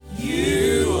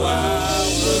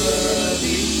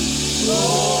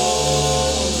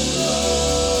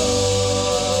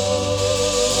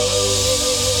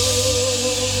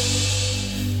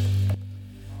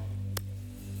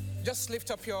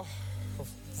lift up your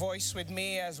voice with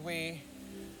me as we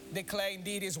declare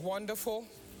indeed is wonderful,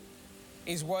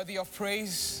 is worthy of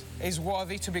praise, is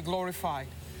worthy to be glorified.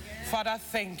 Father,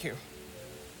 thank you.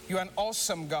 You are an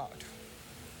awesome God.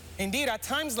 Indeed, at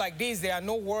times like these, there are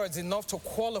no words enough to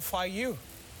qualify you.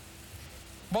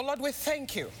 But Lord, we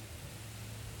thank you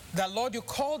that, Lord, you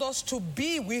called us to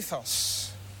be with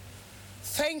us.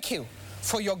 Thank you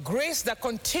for your grace that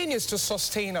continues to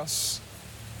sustain us.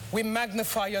 We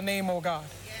magnify your name, oh God.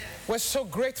 We're so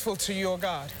grateful to you, oh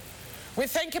God. We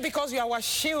thank you because you are our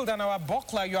shield and our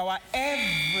buckler. You are our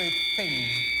everything.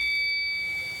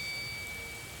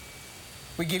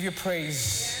 We give you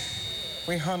praise.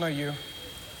 We honor you.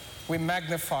 We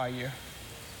magnify you.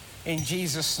 In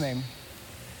Jesus' name,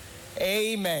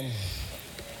 amen.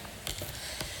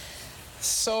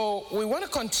 So we want to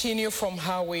continue from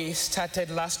how we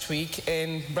started last week.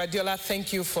 And Bradiola,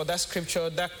 thank you for that scripture.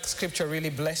 That scripture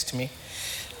really blessed me.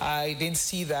 I didn't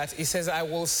see that. It says, I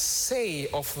will say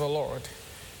of the Lord,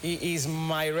 He is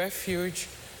my refuge,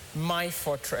 my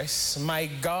fortress, my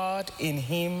God, in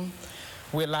Him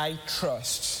will I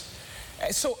trust.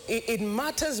 So it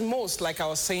matters most, like I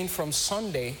was saying from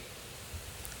Sunday,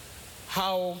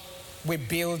 how we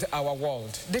build our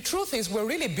world. The truth is, we're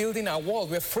really building our world.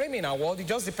 We're framing our world. It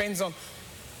just depends on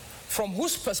from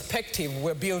whose perspective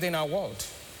we're building our world.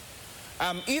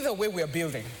 Either way, we're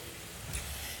building.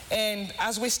 And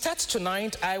as we start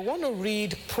tonight, I want to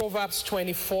read Proverbs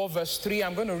 24, verse 3.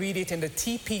 I'm going to read it in the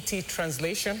TPT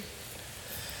translation.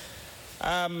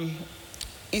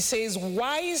 It says,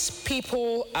 wise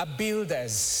people are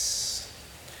builders.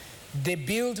 They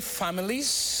build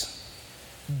families,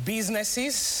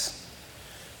 businesses,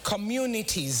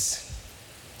 communities,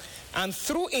 and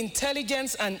through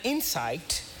intelligence and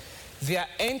insight, their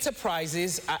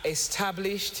enterprises are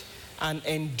established and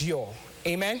endure.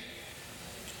 Amen?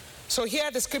 So here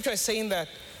the scripture is saying that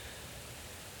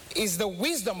it's the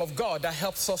wisdom of God that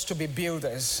helps us to be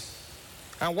builders.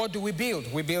 And what do we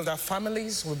build? We build our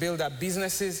families, we build our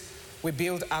businesses, we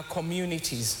build our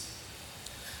communities.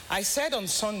 I said on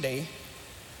Sunday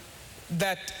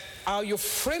that how you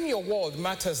frame your world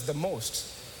matters the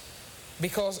most.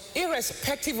 Because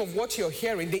irrespective of what you're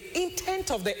hearing, the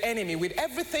intent of the enemy with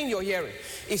everything you're hearing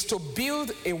is to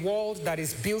build a world that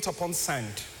is built upon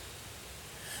sand.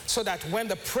 So that when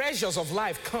the pressures of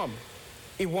life come,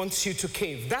 it wants you to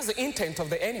cave. That's the intent of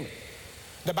the enemy.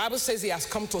 The Bible says he has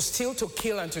come to steal, to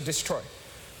kill, and to destroy.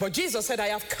 But Jesus said, I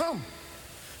have come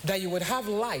that you would have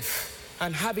life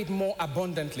and have it more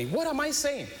abundantly. What am I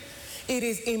saying? It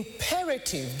is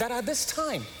imperative that at this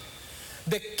time,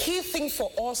 the key thing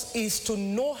for us is to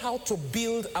know how to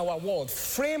build our world,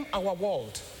 frame our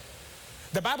world.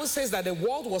 The Bible says that the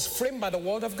world was framed by the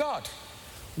word of God.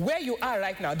 Where you are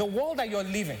right now, the world that you're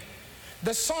living,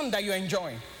 the sun that you're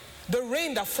enjoying, the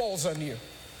rain that falls on you,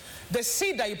 the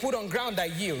seed that you put on ground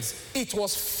that yields, it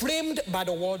was framed by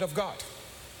the word of God.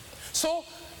 So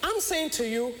I'm saying to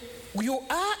you, you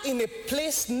are in a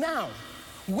place now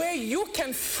where you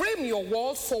can frame your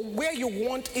world for where you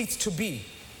want it to be.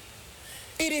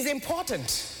 It is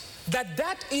important that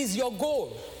that is your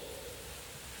goal.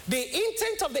 The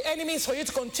intent of the enemy is for you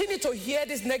to continue to hear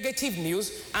this negative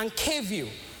news and cave you.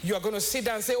 You are going to sit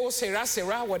down and say, oh,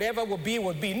 Sarah, whatever will be,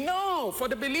 will be. No, for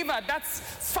the believer, that's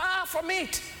far from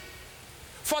it.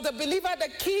 For the believer, the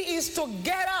key is to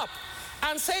get up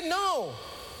and say, no.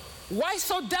 Why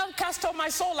so downcast of my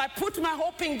soul? I put my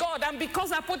hope in God. And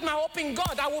because I put my hope in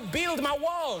God, I will build my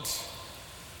world.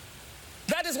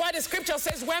 That is why the scripture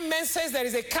says, when men says there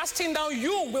is a casting down,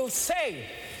 you will say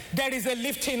there is a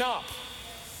lifting up.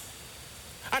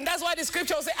 And that's why the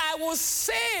scripture will say, I will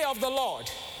say of the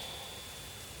Lord.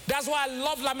 That's why I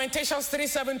love Lamentations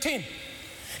 3:17.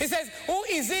 It says, who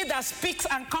is it that speaks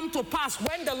and come to pass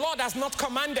when the Lord has not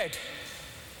commanded?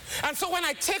 And so when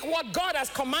I take what God has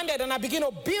commanded and I begin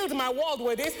to build my world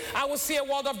with it, I will see a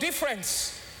world of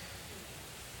difference.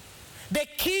 The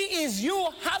key is you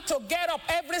have to get up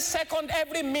every second,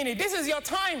 every minute. This is your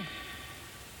time.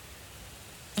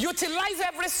 Utilize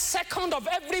every second of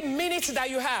every minute that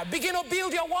you have. Begin to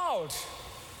build your world.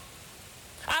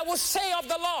 I will say of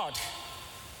the Lord,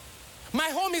 my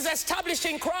home is established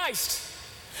in Christ.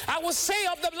 I will say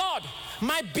of the Lord,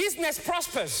 my business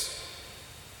prospers.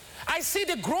 I see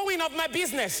the growing of my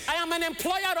business. I am an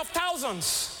employer of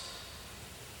thousands.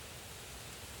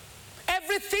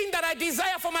 Everything that I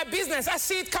desire for my business, I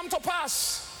see it come to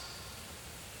pass.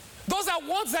 Those are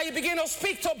words that you begin to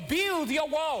speak to build your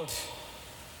world.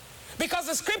 Because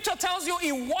the scripture tells you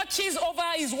He watches over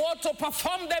His word to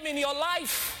perform them in your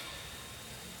life.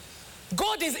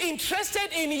 God is interested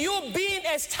in you being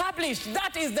established.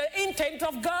 That is the intent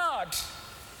of God.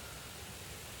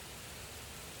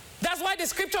 That's why the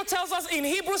scripture tells us in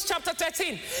Hebrews chapter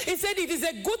 13, it said it is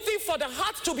a good thing for the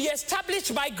heart to be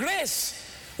established by grace.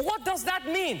 What does that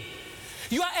mean?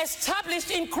 You are established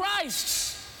in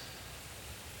Christ.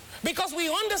 Because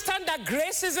we understand that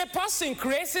grace is a person,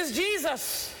 grace is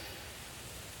Jesus.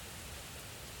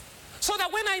 So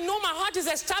that when I know my heart is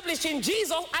established in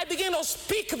Jesus, I begin to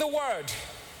speak the word.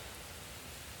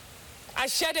 I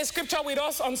shared a scripture with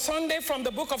us on Sunday from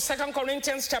the book of 2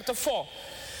 Corinthians chapter 4.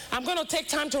 I'm going to take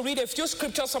time to read a few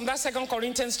scriptures from that 2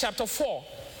 Corinthians chapter 4.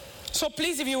 So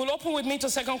please, if you will open with me to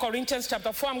 2 Corinthians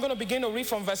chapter 4, I'm going to begin to read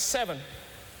from verse 7.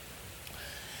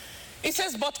 It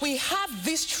says, but we have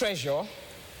this treasure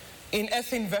in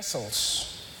earthen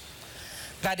vessels,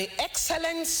 that the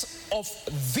excellence of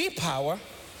the power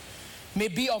may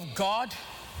be of God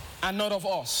and not of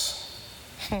us.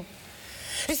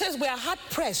 He says we are hard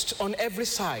pressed on every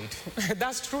side.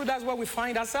 That's true. That's where we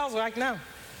find ourselves right now.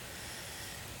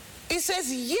 It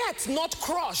says yet not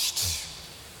crushed.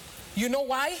 You know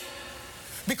why?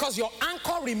 Because your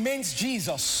anchor remains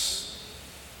Jesus.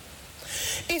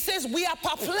 It says we are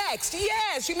perplexed.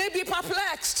 Yes, you may be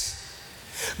perplexed,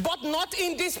 but not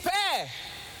in despair.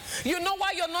 You know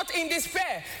why you're not in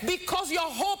despair? Because your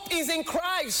hope is in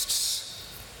Christ.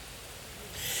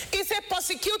 He said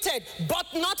persecuted, but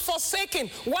not forsaken.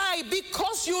 Why?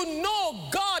 Because you know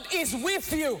God is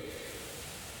with you.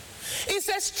 He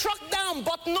says struck down,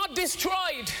 but not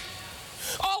destroyed.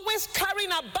 Always carrying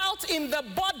about in the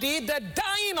body the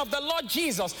dying of the Lord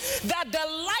Jesus, that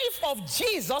the life of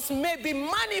Jesus may be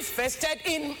manifested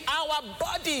in our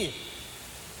body.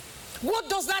 What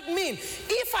does that mean?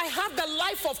 If I have the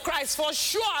life of Christ, for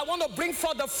sure I want to bring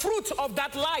forth the fruit of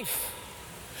that life.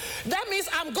 That means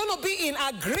I'm going to be in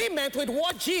agreement with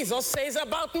what Jesus says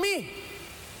about me.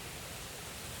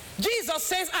 Jesus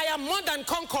says, I am more than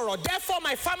conqueror. Therefore,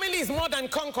 my family is more than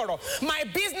conqueror. My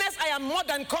business, I am more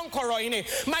than conqueror in it.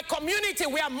 My community,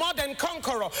 we are more than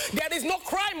conqueror. There is no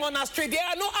crime on our street. There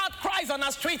are no outcries on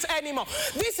our streets anymore.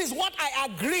 This is what I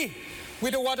agree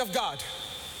with the word of God.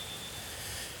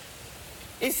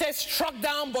 It says struck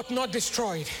down but not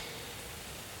destroyed.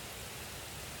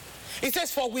 It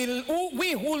says, for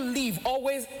we who live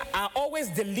are always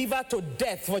delivered to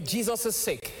death for Jesus'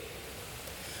 sake.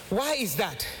 Why is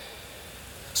that?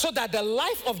 So that the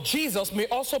life of Jesus may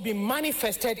also be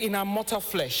manifested in our mortal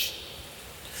flesh.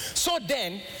 So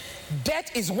then,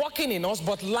 death is working in us,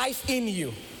 but life in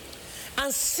you.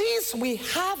 And since we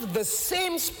have the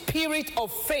same spirit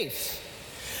of faith,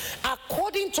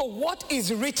 according to what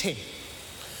is written,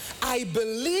 I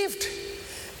believed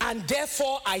and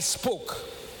therefore I spoke.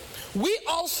 We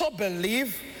also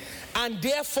believe and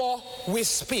therefore we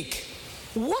speak.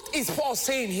 What is Paul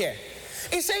saying here?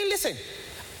 He's saying, listen,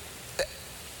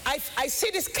 I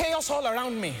see this chaos all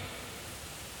around me.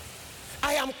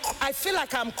 I feel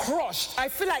like I'm crushed. I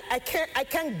feel like I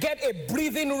can't get a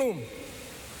breathing room.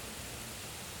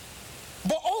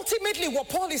 But ultimately what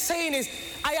Paul is saying is,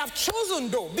 I have chosen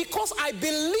though, because I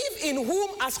believe in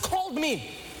whom has called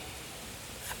me.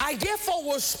 I therefore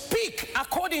will speak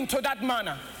according to that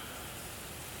manner.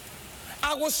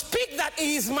 I will speak that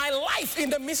he is my life in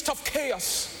the midst of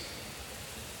chaos.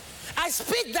 I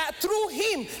speak that through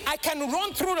him I can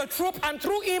run through the troop, and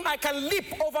through him I can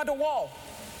leap over the wall.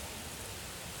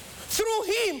 Through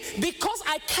him, because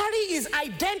I carry his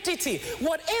identity,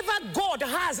 whatever God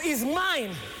has is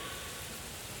mine.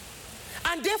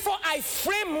 And therefore I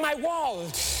frame my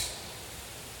world.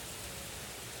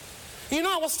 You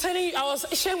know, I was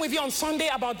sharing with you on Sunday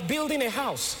about building a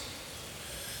house.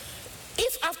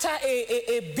 If after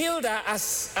a builder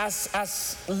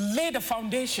has laid a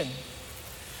foundation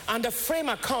and the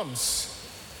framer comes,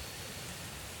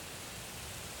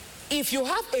 if you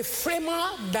have a framer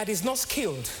that is not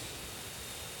skilled,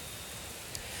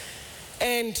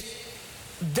 and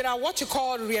there are what you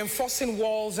call reinforcing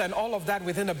walls and all of that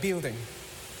within a building.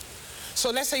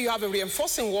 So let's say you have a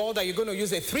reinforcing wall that you're going to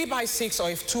use a 3x6 or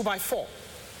a 2x4,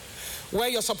 where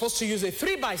you're supposed to use a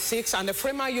 3x6 and the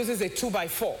framer uses a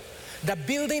 2x4. The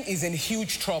building is in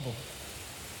huge trouble.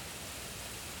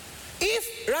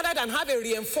 If rather than have a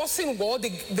reinforcing wall,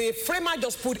 the framer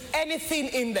just put anything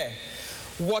in there,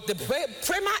 what the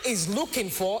framer is looking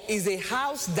for is a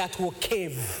house that will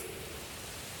cave.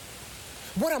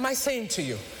 What am I saying to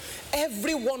you?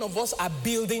 Every one of us are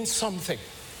building something.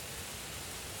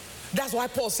 That's why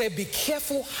Paul said, be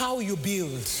careful how you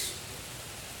build.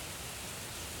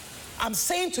 I'm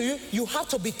saying to you, you have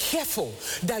to be careful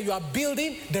that you are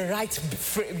building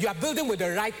you are building with the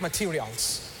right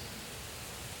materials.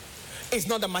 It's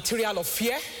not the material of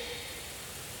fear,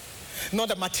 not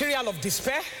the material of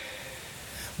despair,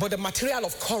 but the material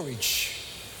of courage,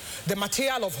 the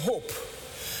material of hope,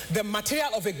 the material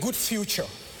of a good future.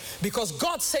 Because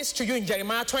God says to you in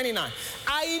Jeremiah 29,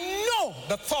 I know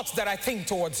the thoughts that I think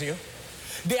towards you.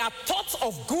 They are thoughts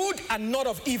of good and not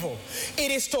of evil. It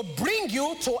is to bring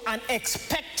you to an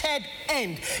expected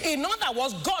end. In other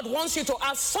words, God wants you to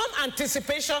have some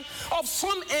anticipation of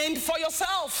some end for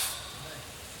yourself.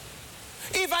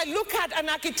 If I look at an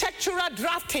architectural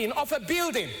drafting of a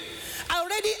building, I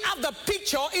already have the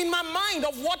picture in my mind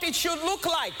of what it should look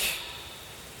like.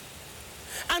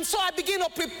 And so I begin to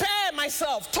prepare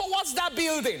myself towards that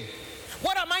building.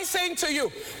 What am I saying to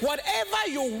you? Whatever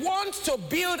you want to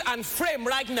build and frame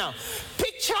right now,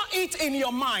 picture it in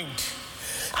your mind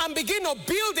and begin to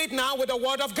build it now with the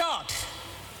Word of God.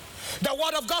 The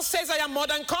Word of God says I am more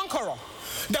than conqueror.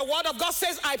 The Word of God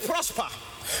says I prosper.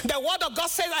 The Word of God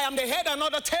says I am the head and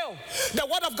not the tail. The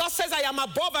Word of God says I am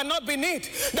above and not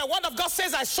beneath. The Word of God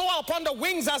says I soar upon the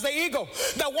wings as the eagle.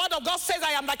 The Word of God says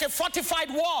I am like a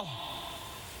fortified wall.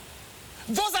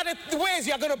 Those are the ways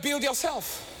you are going to build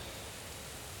yourself.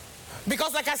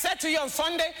 Because like I said to you on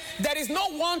Sunday, there is no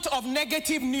want of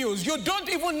negative news. You don't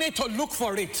even need to look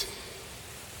for it.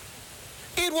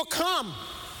 It will come.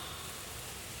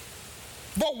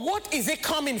 But what is it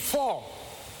coming for?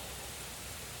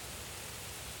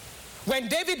 When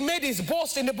David made his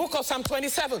boast in the book of Psalm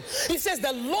 27, he says,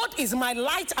 the Lord is my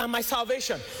light and my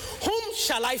salvation. Whom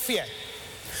shall I fear?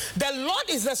 The Lord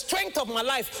is the strength of my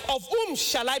life. Of whom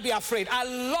shall I be afraid? I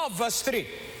love verse 3.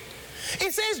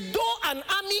 It says, though an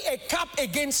army encamp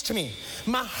against me,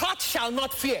 my heart shall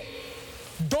not fear.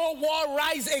 Though war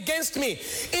rise against me,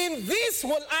 in this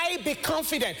will I be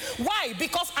confident. Why?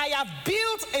 Because I have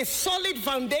built a solid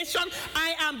foundation.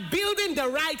 I am building the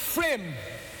right frame.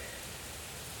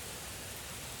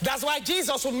 That's why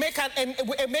Jesus will make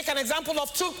an example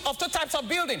of two types of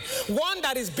building. One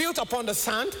that is built upon the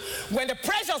sand. When the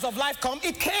pressures of life come,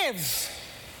 it caves.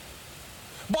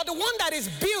 But the one that is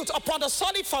built upon the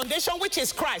solid foundation, which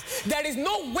is Christ, there is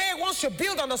no way once you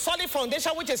build on the solid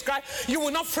foundation, which is Christ, you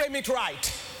will not frame it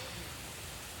right.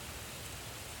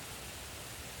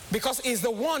 Because it's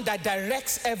the one that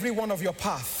directs every one of your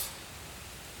path.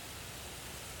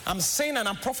 I'm saying and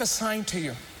I'm prophesying to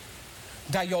you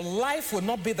that your life will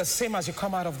not be the same as you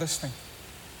come out of this thing.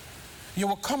 You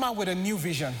will come out with a new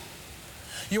vision.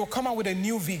 You will come out with a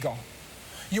new vigor.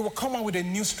 You will come out with a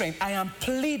new strength. I am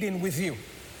pleading with you.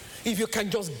 If you can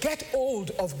just get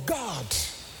hold of God.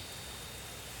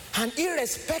 And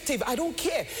irrespective, I don't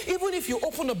care. Even if you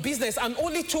open a business and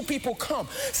only 2 people come,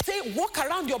 walk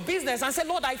around your business and say,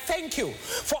 Lord, I thank you.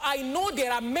 For I know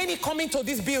there are many coming to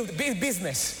this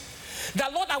business.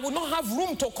 That, Lord, I will not have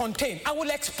room to contain. I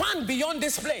will expand beyond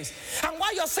this place. And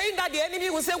while you're saying that, the enemy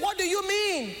will say, what do you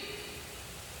mean?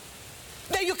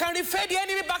 Then you can refer the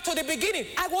enemy back to the beginning.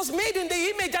 I was made in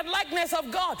the image and likeness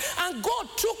of God. And God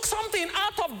took something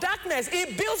out of darkness. He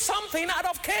built something out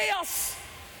of chaos.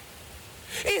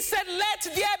 He said,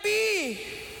 let there be.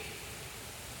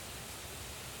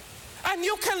 And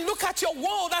you can look at your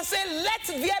world and say, let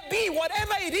there be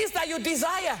whatever it is that you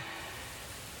desire.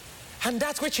 And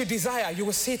that which you desire, you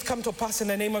will see it come to pass in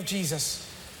the name of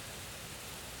Jesus.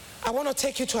 I want to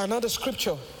take you to another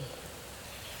scripture.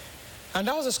 And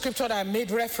that was a scripture that I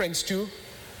made reference to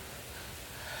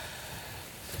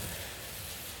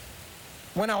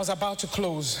when I was about to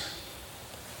close.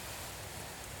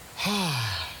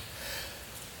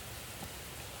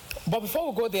 But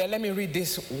before we go there, let me read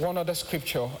this one other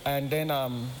scripture. And then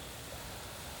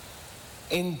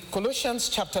in Colossians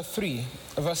chapter 3,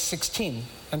 verse 16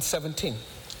 and 17,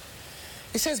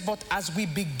 it says, but as we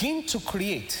begin to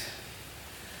create,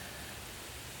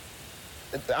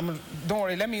 don't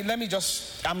worry, let me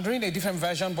just, I'm doing a different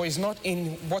version, but it's not in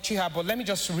what you have, but let me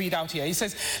just read out here. It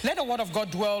says, let the word of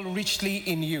God dwell richly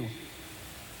in you.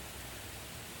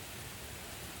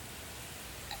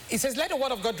 It says, let the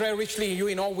word of God dwell richly in you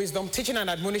in all wisdom, teaching and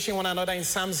admonishing one another in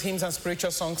psalms, hymns, and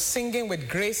spiritual songs, singing with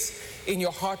grace in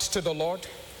your heart to the Lord.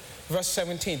 Verse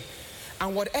 17,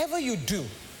 and whatever you do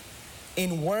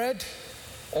in word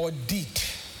or deed,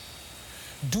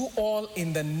 do all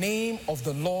in the name of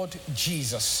the Lord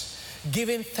Jesus,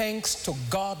 giving thanks to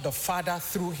God the Father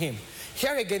through him.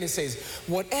 Here again it says,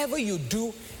 whatever you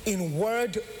do in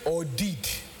word or deed.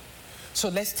 So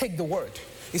let's take the word.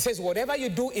 It says, whatever you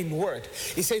do in word,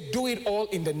 it says, do it all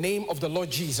in the name of the Lord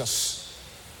Jesus.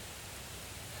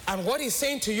 And what he's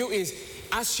saying to you is,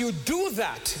 as you do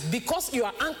that, because you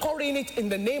are anchoring it in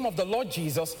the name of the Lord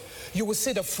Jesus, you will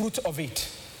see the fruit of it.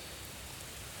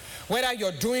 Whether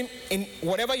you're doing in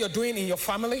whatever you're doing in your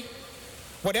family,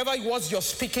 whatever it was you're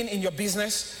speaking in your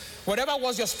business, whatever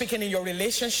was you're speaking in your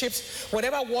relationships,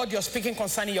 whatever word you're speaking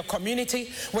concerning your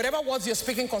community, whatever words you're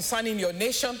speaking concerning your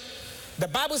nation, The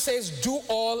Bible says, do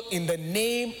all in the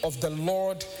name of the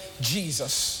Lord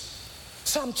Jesus.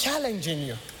 So I'm challenging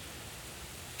you.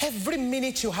 Every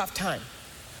minute you have time.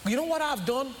 You know what I've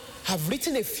done? I've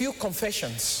written a few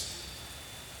confessions.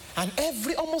 And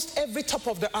almost every top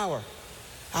of the hour,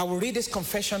 I will read this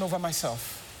confession over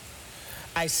myself.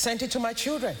 I sent it to my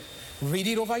children. Read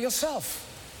it over yourself.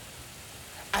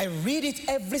 I read it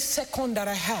every second that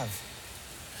I have.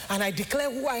 And I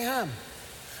declare who I am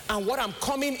and what I'm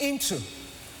coming into.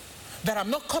 That I'm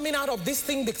not coming out of this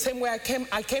thing the same way I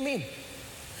came in.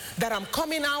 That I'm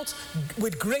coming out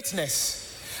with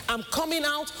greatness. I'm coming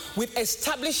out with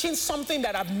establishing something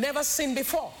that I've never seen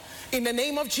before. In the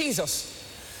name of Jesus.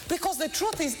 Because the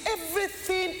truth is,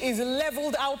 everything is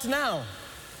leveled out now.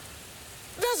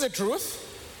 That's the truth.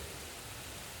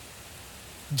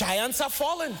 Giants are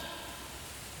fallen.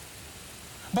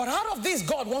 But out of this,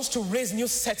 God wants to raise new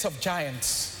sets of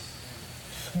giants.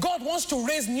 God wants to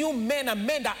raise new men and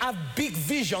men that have big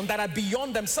vision, that are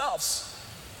beyond themselves.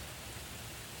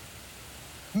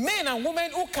 Men and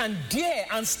women who can dare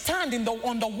and stand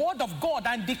on the word of God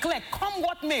and declare, come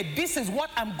what may, this is what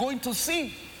I'm going to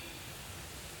see.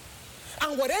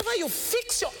 And whatever you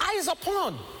fix your eyes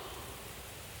upon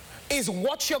is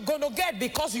what you're going to get,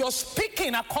 because you're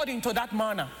speaking according to that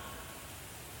manner.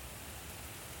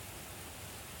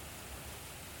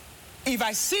 If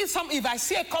I see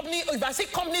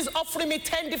companies offering me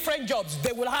 10 different jobs,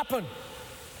 they will happen.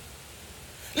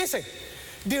 Listen,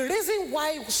 the reason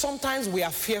why sometimes we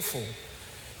are fearful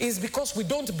is because we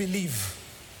don't believe.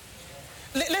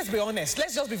 Let's be honest.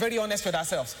 Let's just be very honest with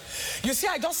ourselves. You see,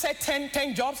 I just said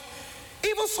 10 jobs.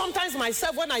 Even sometimes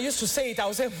myself, when I used to say it, I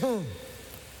would say,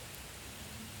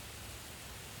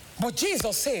 But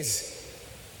Jesus says,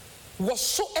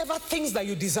 whatsoever things that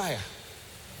you desire,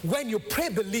 when you pray,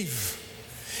 believe.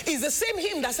 It's the same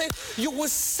hymn that says, you will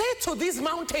say to this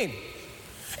mountain.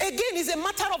 Again, it's a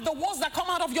matter of the words that come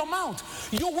out of your mouth.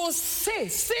 You will say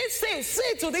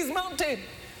to this mountain,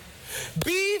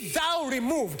 be thou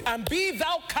removed and be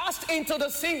thou cast into the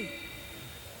sea.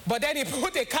 But then he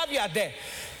put a caveat there,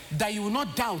 that you will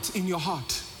not doubt in your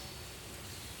heart.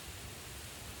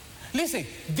 Listen,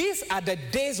 these are the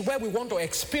days where we want to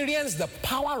experience the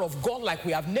power of God like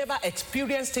we have never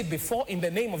experienced it before, in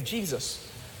the name of Jesus.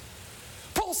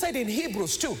 Paul said in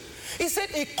Hebrews 2, he said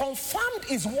he confirmed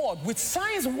his word with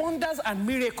signs, wonders, and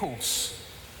miracles.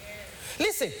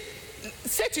 Listen,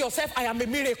 say to yourself, I am a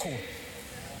miracle.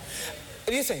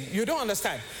 Listen, you don't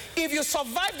understand. If you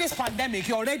survive this pandemic,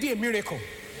 you're already a miracle.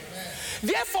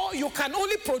 Therefore, you can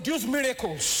only produce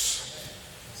miracles.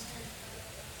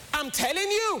 I'm telling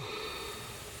you.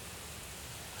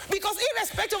 Because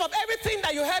irrespective of everything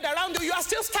that you heard around you, you are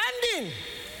still standing.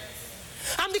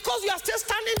 And because you are still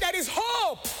standing, there is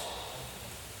hope.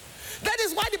 That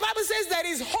is why the Bible says there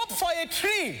is hope for a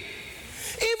tree.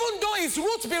 Even though its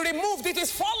roots be removed, it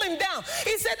is falling down.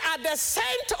 It said at the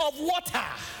scent of water,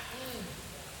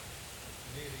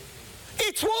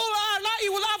 it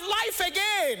will have life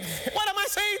again. What am I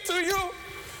saying to you?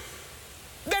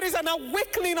 There is an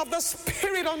awakening of the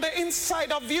Spirit on the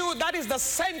inside of you. That is the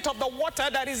scent of the water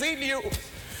that is in you.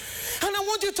 And I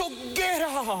want you to get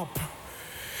up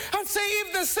and say,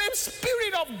 if the same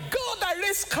Spirit of God that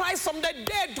raised Christ from the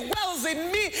dead dwells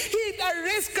in me, he that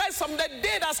raised Christ from the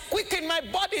dead has quickened my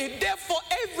body. Therefore,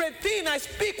 everything I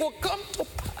speak will come to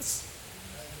pass.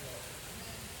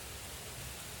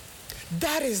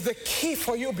 That is the key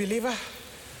for you, believer.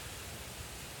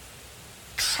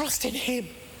 Trust in him.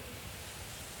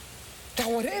 That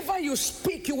whatever you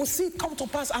speak, you will see it come to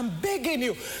pass. I'm begging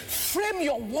you, frame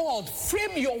your world.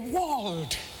 Frame your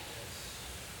world.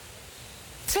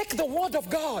 Take the word of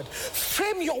God.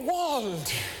 Frame your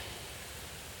world.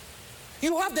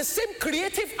 You have the same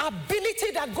creative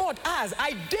ability that God has.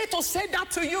 I dare to say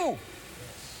that to you.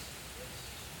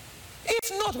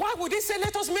 If not, why would he say,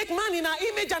 let us make man in our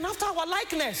image and after our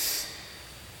likeness?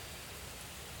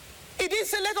 He didn't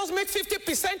say, let us make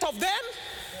 50% of them.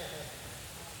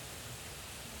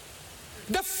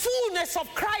 The fullness of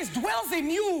Christ dwells in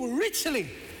you richly.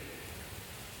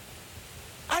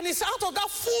 And it's out of that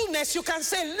fullness you can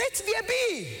say, let there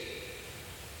be.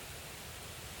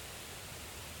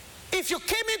 If you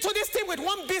came into this thing with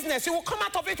one business, you will come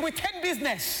out of it with 10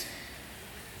 business.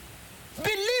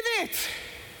 Believe it.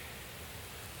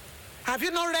 Have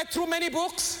you not read through many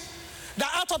books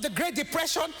that out of the Great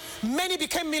Depression, many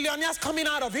became millionaires coming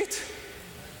out of it?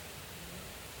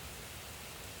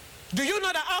 Do you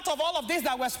know that out of all of this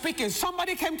that we're speaking,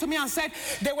 somebody came to me and said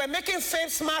they were making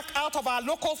face mask out of our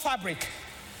local fabric.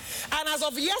 And as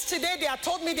of yesterday, they had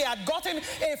told me they had gotten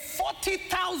a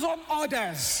 40,000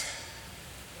 orders.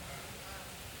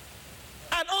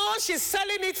 and all she's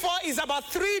selling it for is about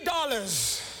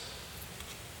 $3.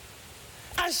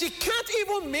 And she can't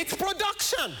even meet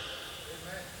production.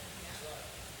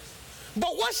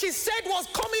 But what she said was,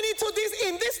 coming into this,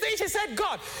 in this thing, she said,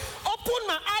 God, open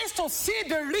my eyes to see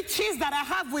the riches that I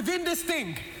have within this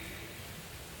thing.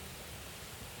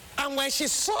 And when she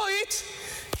saw it,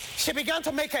 she began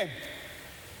to make it.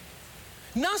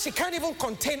 Now she can't even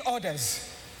contain others.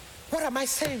 What am I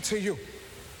saying to you?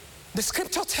 The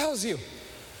scripture tells you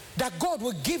that God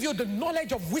will give you the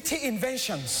knowledge of witty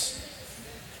inventions.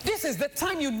 This is the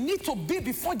time you need to be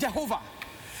before Jehovah.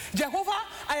 Jehovah,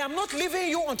 I am not leaving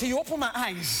you until you open my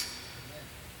eyes.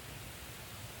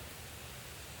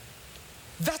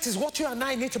 That is what you and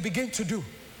I need to begin to do.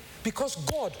 Because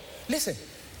God, listen,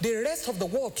 the rest of the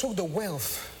world took the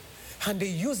wealth and they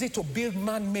used it to build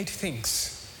man-made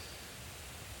things.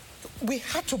 We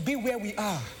had to be where we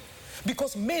are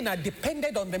because men are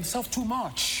dependent on themselves too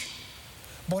much.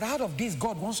 But out of this,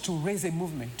 God wants to raise a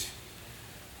movement.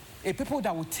 A people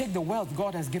that will take the wealth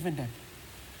God has given them,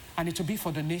 and it will be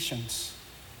for the nations.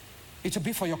 It will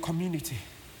be for your community,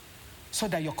 so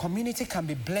that your community can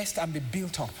be blessed and be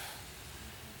built up.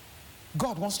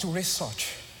 God wants to raise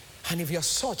such. And if you're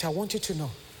such, I want you to know,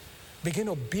 begin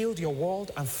to build your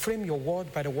world and frame your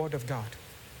world by the word of God.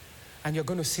 And you're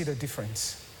going to see the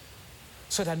difference.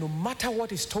 So that no matter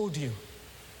what is told you,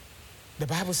 the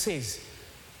Bible says,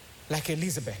 like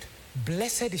Elizabeth,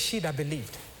 blessed is she that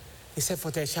believed. He said,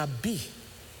 for there shall be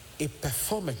a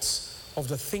performance of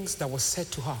the things that was said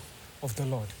to her of the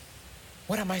Lord.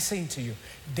 What am I saying to you?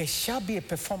 There shall be a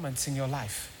performance in your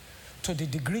life to the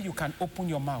degree you can open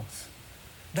your mouth.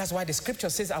 That's why the scripture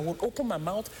says, I will open my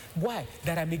mouth. Why?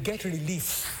 That I may get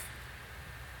relief.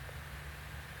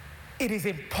 It is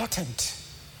important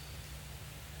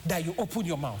that you open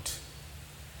your mouth.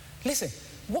 Listen,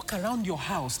 walk around your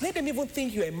house. Let them even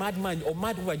think you're a madman or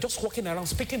madwoman just walking around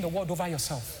speaking the word over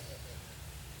yourself.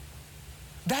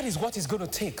 That is what it's going to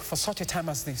take for such a time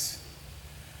as this.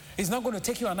 It's not going to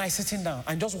take you and I sitting down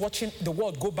and just watching the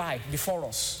world go by before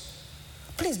us.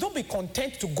 Please don't be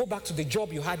content to go back to the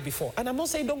job you had before. And I'm not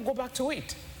saying don't go back to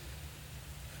it.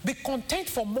 Be content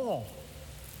for more.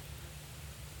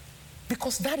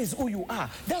 Because that is who you are.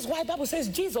 That's why the Bible says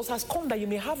Jesus has come that you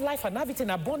may have life and have it in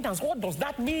abundance. What does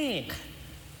that mean?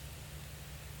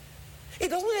 It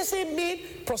doesn't necessarily mean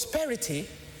prosperity.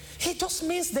 It just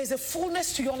means there's a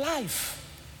fullness to your life.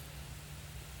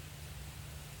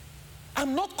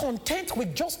 I'm not content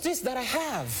with just this that I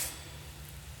have.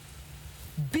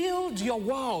 Build your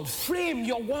world. Frame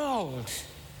your world.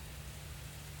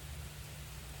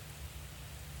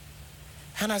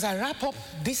 And as I wrap up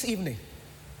this evening,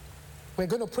 we're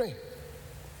going to pray.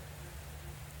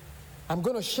 I'm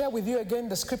going to share with you again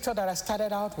the scripture that I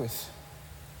started out with.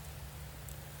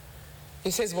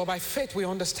 It says, well, by faith we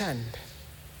understand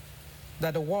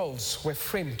that the worlds were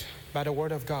framed by the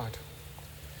word of God,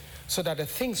 so that the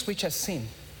things which are seen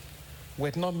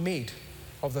were not made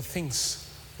of the things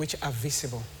which are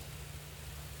visible.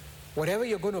 Whatever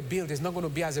you're going to build is not going to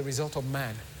be as a result of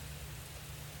man.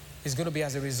 It's going to be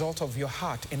as a result of your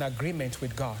heart in agreement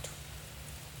with God.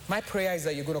 My prayer is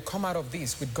that you're going to come out of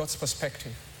this with God's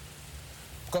perspective.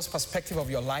 God's perspective of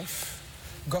your life,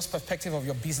 God's perspective of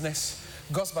your business,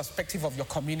 God's perspective of your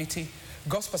community,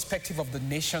 God's perspective of the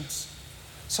nations,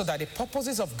 so that the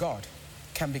purposes of God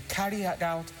can be carried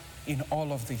out in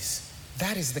all of this.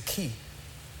 That is the key.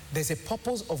 There's a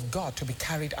purpose of God to be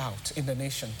carried out in the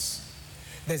nations.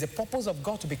 There's a purpose of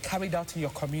God to be carried out in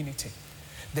your community.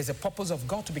 There's a purpose of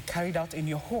God to be carried out in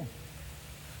your home.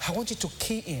 I want you to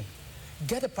key in.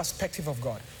 Get a perspective of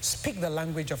God. Speak the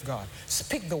language of God.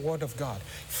 Speak the word of God.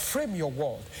 Frame your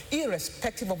world,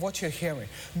 irrespective of what you're hearing.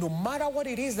 No matter what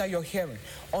it is that you're hearing,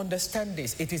 understand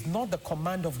this. It is not the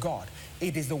command of God.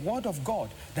 It is the word of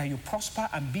God that you prosper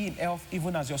and be in health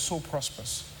even as your soul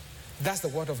prospers. That's the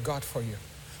word of God for you.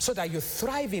 So that you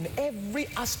thrive in every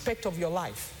aspect of your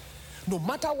life. No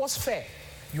matter what's fair,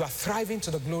 you are thriving to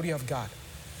the glory of God.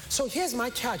 So here's my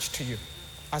charge to you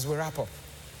as we wrap up.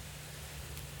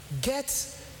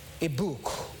 Get a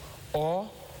book or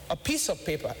a piece of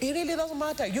paper. It really doesn't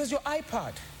matter. Use your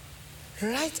iPad.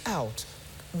 Write out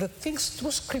the things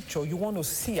through scripture you want to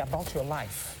see about your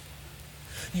life.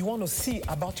 You want to see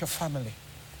about your family.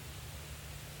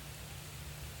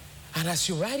 And as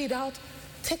you write it out,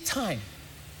 take time.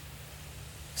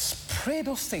 Pray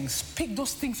those things. Speak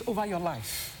those things over your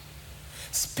life.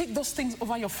 Speak those things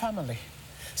over your family.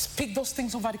 Speak those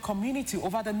things over the community,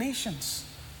 over the nations.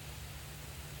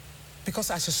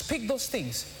 Because as you speak those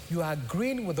things, you are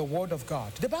agreeing with the word of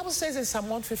God. The Bible says in Psalm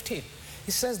 115,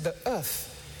 it says, the earth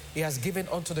he has given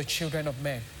unto the children of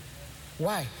men.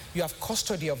 Why? You have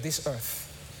custody of this earth.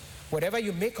 Whatever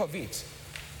you make of it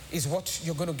is what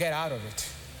you're going to get out of it.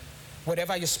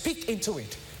 Whatever you speak into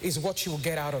it is what you will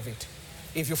get out of it.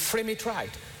 If you frame it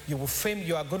right, you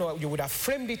would have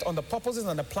framed it on the purposes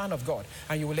and the plan of God,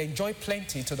 and you will enjoy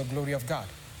plenty to the glory of God.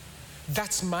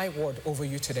 That's my word over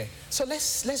you today. So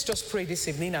let's just pray this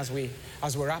evening as we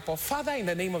wrap up. Father, in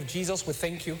the name of Jesus, we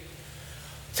thank you.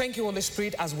 Thank you, Holy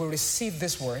Spirit, as we receive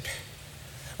this word.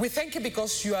 We thank you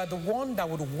because you are the one that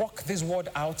would walk this word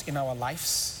out in our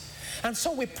lives. And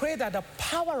so we pray that the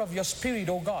power of your Spirit,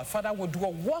 oh God, Father, would do a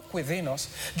work within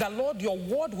us, that, Lord, your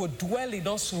word would dwell in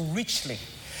us richly.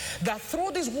 That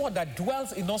through this word that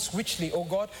dwells in us richly, oh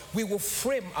God, we will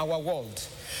frame our world.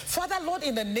 Father, Lord,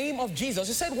 in the name of Jesus,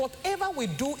 you said whatever we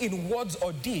do in words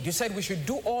or deed, you said we should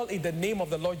do all in the name of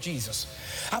the Lord Jesus.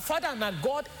 Our Father and our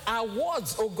God, our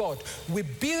words, oh God, we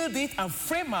build it and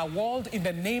frame our world in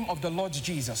the name of the Lord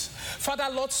Jesus. Father,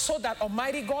 Lord, so that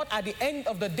Almighty God, at the end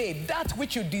of the day, that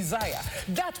which you desire,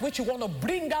 that which you want to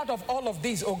bring out of all of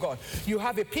these, oh God, you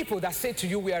have a people that say to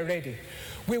you, we are ready.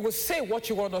 We will say what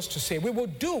you want us to say. We will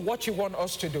do what you want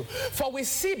us to do. For we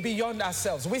see beyond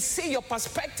ourselves. We see your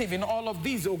perspective in all of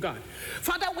these, oh God.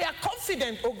 Father, we are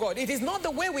confident, oh God. It is not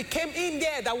the way we came in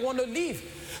there that we want to leave.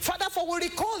 Father, for we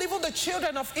recall even the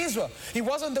children of Israel. It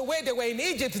wasn't the way they were in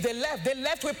Egypt. They left. They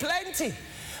left with plenty.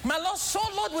 My Lord, so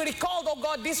Lord, we recall, oh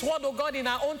God, this word, oh God, in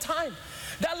our own time.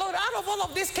 That, Lord, out of all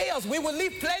of this chaos, we will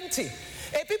leave plenty.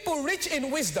 A people rich in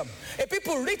wisdom, a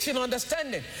people rich in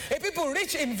understanding, a people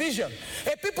rich in vision,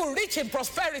 a people rich in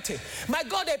prosperity. My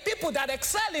God, a people that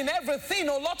excel in everything,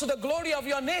 oh Lord, to the glory of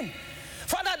your name.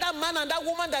 Father, that man and that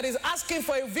woman that is asking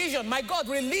for a vision, my God,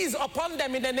 release upon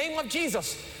them in the name of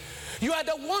Jesus. You are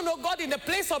the one, oh God, in the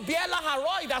place of Bela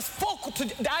Haroi that spoke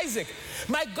to Isaac.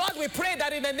 My God, we pray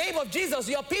that in the name of Jesus,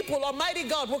 your people, Almighty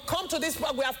God, will come to this.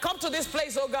 We have come to this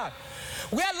place, oh God,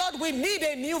 where, Lord, we need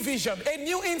a new vision, a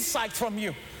new insight from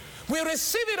you. We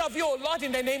receive it of you, oh Lord,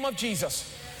 in the name of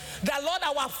Jesus. That, Lord,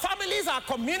 our families, our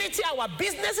community, our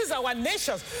businesses, our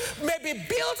nations may be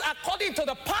built according to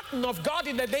the pattern of God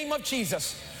in the name of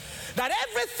Jesus. That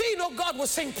everything, oh God, will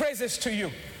sing praises to you.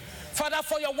 Father,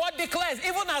 for your word declares,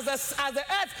 even as the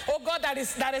earth, oh God,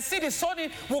 that a seed is sown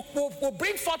in will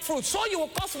bring forth fruit, so you will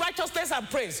cause righteousness and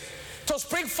praise to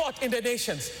spring forth in the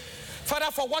nations.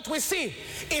 Father, for what we see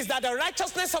is that the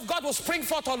righteousness of God will spring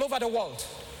forth all over the world.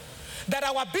 That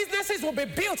our businesses will be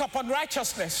built upon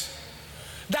righteousness.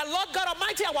 That, Lord God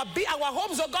Almighty, our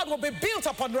homes, oh God, will be built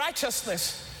upon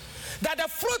righteousness. That the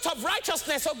fruit of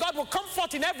righteousness, oh God, will come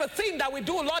forth in everything that we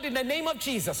do, Lord, in the name of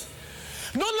Jesus.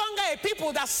 No longer a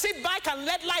people that sit back and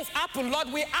let life happen,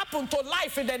 Lord. We happen to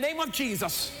life in the name of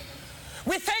Jesus.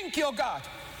 We thank you, God.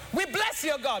 We bless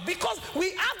you, God, because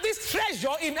we have this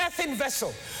treasure in earthen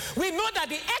vessel. We know that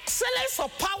the excellence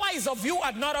of power is of you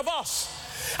and not of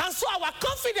us. And so our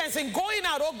confidence in going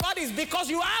out, oh God, is because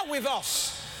you are with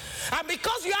us. And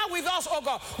because you are with us, oh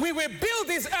God, we will build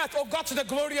this earth, oh God, to the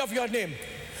glory of your name.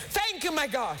 Thank you, my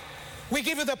God. We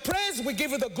give you the praise, we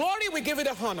give you the glory, we give you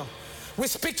the honor. We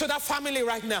speak to that family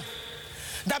right now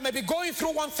that may be going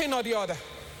through one thing or the other.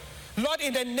 Lord,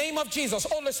 in the name of Jesus,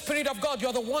 Holy Spirit of God,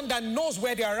 you're the one that knows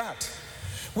where they are at.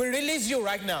 We release you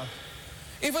right now.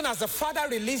 Even as the Father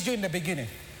released you in the beginning,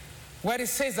 where it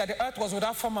says that the earth was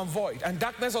without form and void, and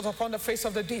darkness was upon the face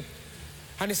of the deep.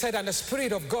 And he said, and the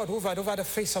Spirit of God hovered over the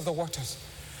face of the waters.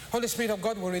 Holy Spirit of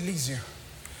God will release you.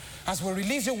 As we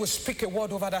release you, we'll speak a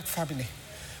word over that family.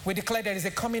 We declare there is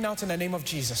a coming out in the name of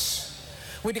Jesus.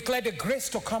 We declare the grace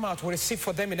to come out, we receive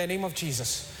for them in the name of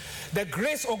Jesus. The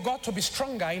grace, oh God, to be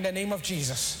stronger in the name of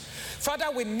Jesus. Father,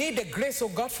 we need the grace, oh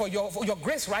God, for your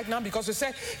grace right now, because we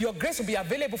said your grace will be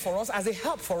available for us as a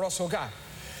help for us, oh God.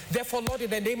 Therefore, Lord,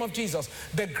 in the name of Jesus,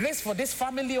 the grace for this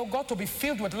family, oh God, to be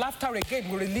filled with laughter again,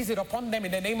 we release it upon them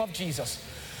in the name of Jesus.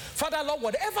 Father, Lord,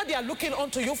 whatever they are looking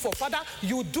unto you for, Father,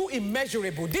 you do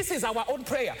immeasurable. This is our own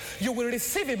prayer. You will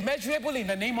receive immeasurable in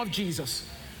the name of Jesus.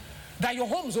 That your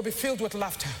homes will be filled with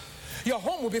laughter. Your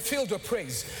home will be filled with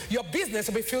praise. Your business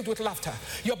will be filled with laughter.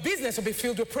 Your business will be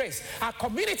filled with praise. Our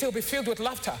community will be filled with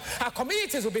laughter. Our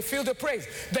communities will be filled with praise.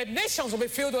 The nations will be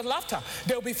filled with laughter.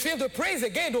 They will be filled with praise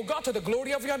again, oh God, to the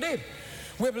glory of your name.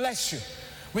 We bless you.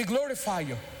 We glorify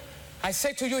you. I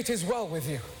say to you, it is well with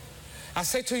you. I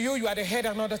say to you, you are the head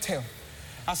and not the tail.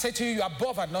 I say to you, you are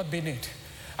above and not beneath.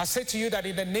 I say to you that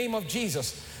in the name of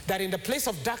Jesus, that in the place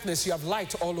of darkness, you have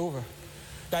light all over.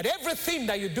 That everything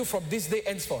that you do from this day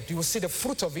henceforth, you will see the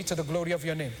fruit of it to the glory of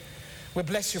your name. We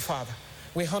bless you, Father.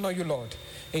 We honor you, Lord.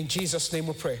 In Jesus' name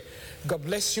we pray. God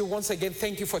bless you once again.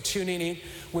 Thank you for tuning in.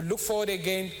 We look forward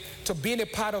again to being a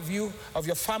part of you, of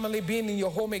your family, being in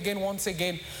your home again once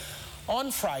again on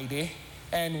Friday,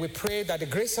 and we pray that the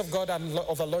grace of God and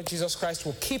of our Lord Jesus Christ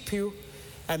will keep you,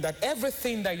 and that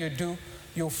everything that you do,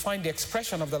 you'll find the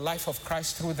expression of the life of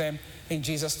Christ through them in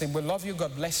Jesus' name. We love you.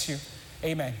 God bless you.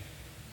 Amen.